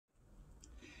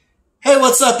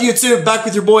what's up YouTube? Back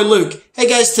with your boy Luke. Hey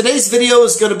guys, today's video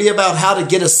is going to be about how to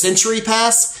get a Sentri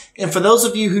Pass. And for those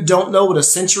of you who don't know what a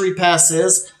Sentri Pass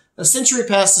is, a Sentri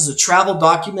Pass is a travel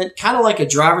document, kind of like a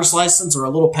driver's license or a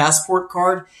little passport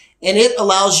card. And it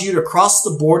allows you to cross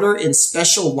the border in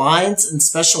special lines and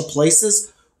special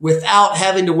places without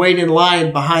having to wait in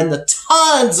line behind the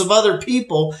tons of other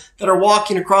people that are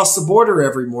walking across the border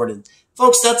every morning.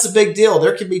 Folks, that's a big deal.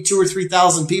 There can be 2,000 or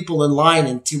 3,000 people in line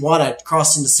in Tijuana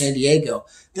crossing to San Diego.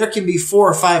 There can be 400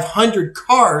 or 500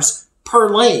 cars per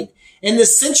lane. And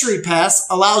this Sentri Pass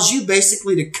allows you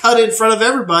basically to cut in front of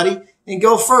everybody and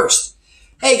go first.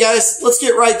 Hey guys, let's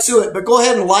get right to it. But go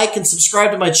ahead and like and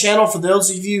subscribe to my channel. For those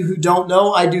of you who don't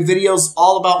know, I do videos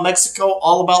all about Mexico,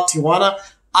 all about Tijuana.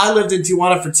 I lived in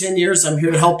Tijuana for 10 years. I'm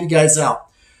here to help you guys out.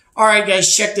 All right,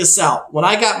 guys, check this out. When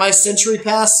I got my Sentri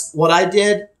Pass, what I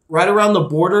did, right around the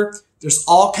border, there's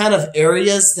all kind of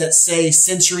areas that say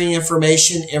Sentri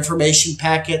information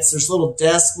packets. There's little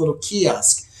desks, little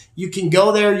kiosks. You can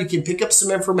go there, you can pick up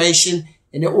some information,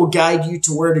 and it will guide you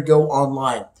to where to go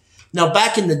online. Now,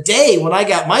 back in the day when I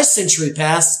got my Sentri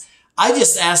Pass, I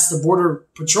just asked the Border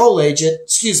Patrol agent,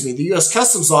 the U.S.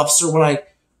 Customs officer, when I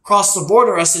crossed the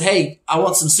border, I said, hey, I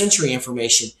want some Sentri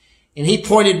information. And he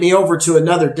pointed me over to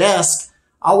another desk.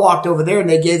 I walked over there and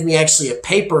they gave me actually a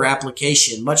paper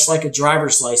application, much like a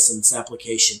driver's license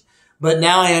application. But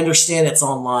now I understand it's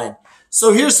online.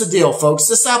 So here's the deal, folks.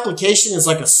 This application is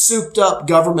like a souped up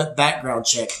government background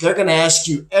check. They're going to ask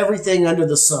you everything under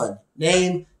the sun.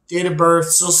 Name, date of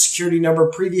birth, social security number,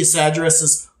 previous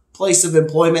addresses, place of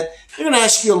employment. They're going to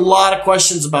ask you a lot of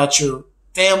questions about your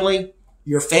family,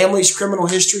 your family's criminal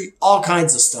history, all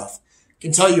kinds of stuff. I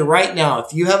can tell you right now,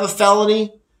 if you have a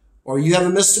felony, or you have a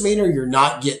misdemeanor, you're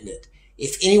not getting it.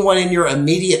 If anyone in your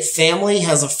immediate family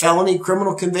has a felony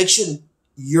criminal conviction,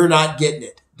 you're not getting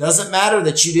it. Doesn't matter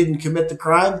that you didn't commit the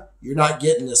crime, you're not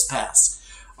getting this pass.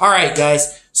 All right,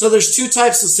 guys. So there's two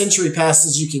types of Sentri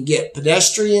Passes you can get,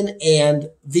 pedestrian and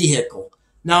vehicle.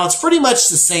 Now, it's pretty much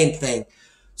the same thing.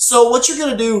 So what you're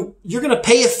going to do, you're going to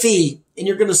pay a fee and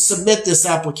you're going to submit this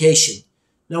application.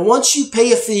 Now, once you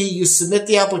pay a fee, you submit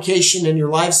the application and your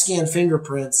live scan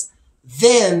fingerprints.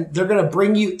 Then they're going to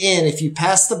bring you in. If you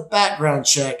pass the background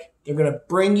check, they're going to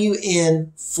bring you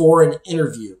in for an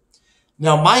interview.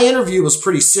 Now, my interview was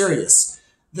pretty serious.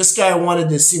 This guy wanted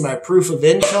to see my proof of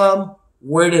income.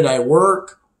 Where did I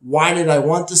work? Why did I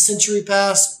want the Sentri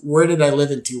Pass? Where did I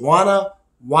live in Tijuana?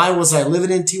 Why was I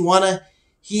living in Tijuana?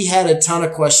 He had a ton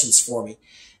of questions for me.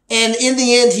 And in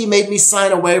the end, he made me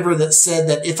sign a waiver that said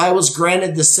that if I was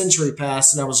granted the Sentri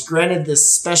Pass and I was granted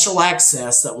this special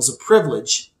access, that was a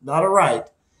privilege, not a right.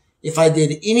 If I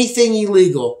did anything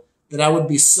illegal, that I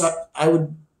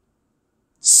would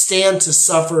stand to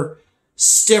suffer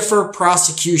stiffer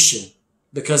prosecution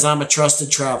because I'm a trusted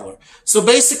traveler. So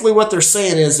basically what they're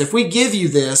saying is if we give you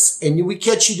this and we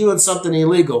catch you doing something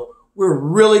illegal, we're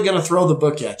really going to throw the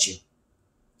book at you.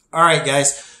 All right,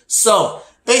 guys. So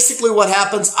basically what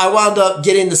happens, I wound up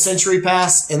getting the Sentri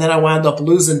Pass and then I wound up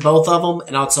losing both of them,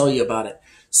 and I'll tell you about it.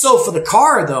 So for the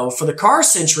car though, for the car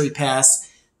Sentri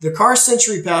Pass, the car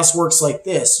Sentri Pass works like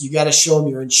this. You got to show them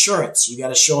your insurance. You got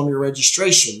to show them your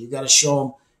registration. You got to show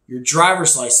them your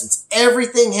driver's license.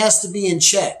 Everything has to be in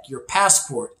check. Your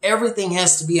passport, everything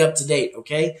has to be up to date,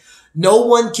 okay? No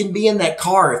one can be in that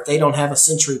car if they don't have a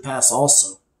Sentri Pass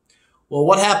also. Well,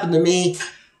 what happened to me,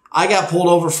 I got pulled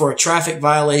over for a traffic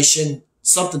violation,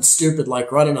 something stupid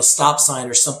like running a stop sign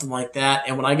or something like that.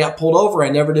 And when I got pulled over, I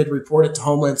never did report it to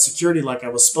Homeland Security like I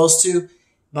was supposed to.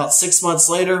 About 6 months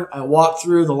later, I walked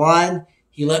through the line.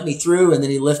 He let me through, and then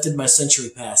he lifted my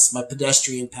Sentri Pass, my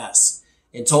pedestrian pass,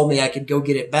 and told me I could go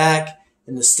get it back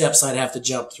and the steps I'd have to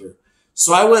jump through.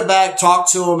 So I went back,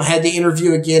 talked to him, had the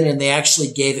interview again, and they actually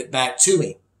gave it back to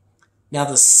me. Now,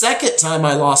 the second time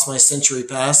I lost my Sentri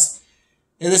Pass,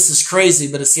 and this is crazy,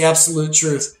 but it's the absolute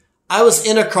truth, I was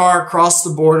in a car across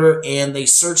the border and they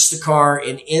searched the car,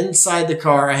 and inside the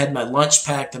car I had my lunch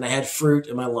packed and I had fruit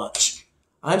in my lunch.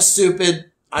 I'm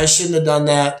stupid. I shouldn't have done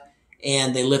that.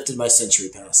 And they lifted my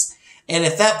Sentri Pass. And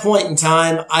at that point in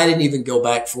time, I didn't even go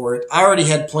back for it. I already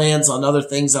had plans on other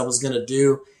things I was going to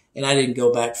do, and I didn't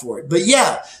go back for it. But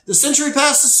yeah, the Sentri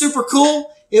Pass is super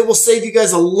cool. It will save you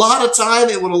guys a lot of time.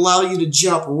 It would allow you to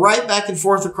jump right back and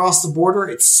forth across the border.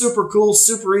 It's super cool,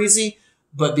 super easy.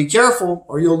 But be careful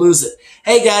or you'll lose it.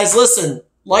 Hey guys, listen,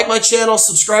 like my channel,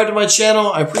 subscribe to my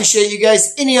channel. I appreciate you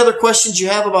guys. Any other questions you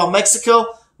have about Mexico,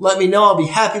 let me know. I'll be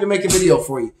happy to make a video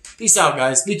for you. Peace out,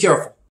 guys. Be careful.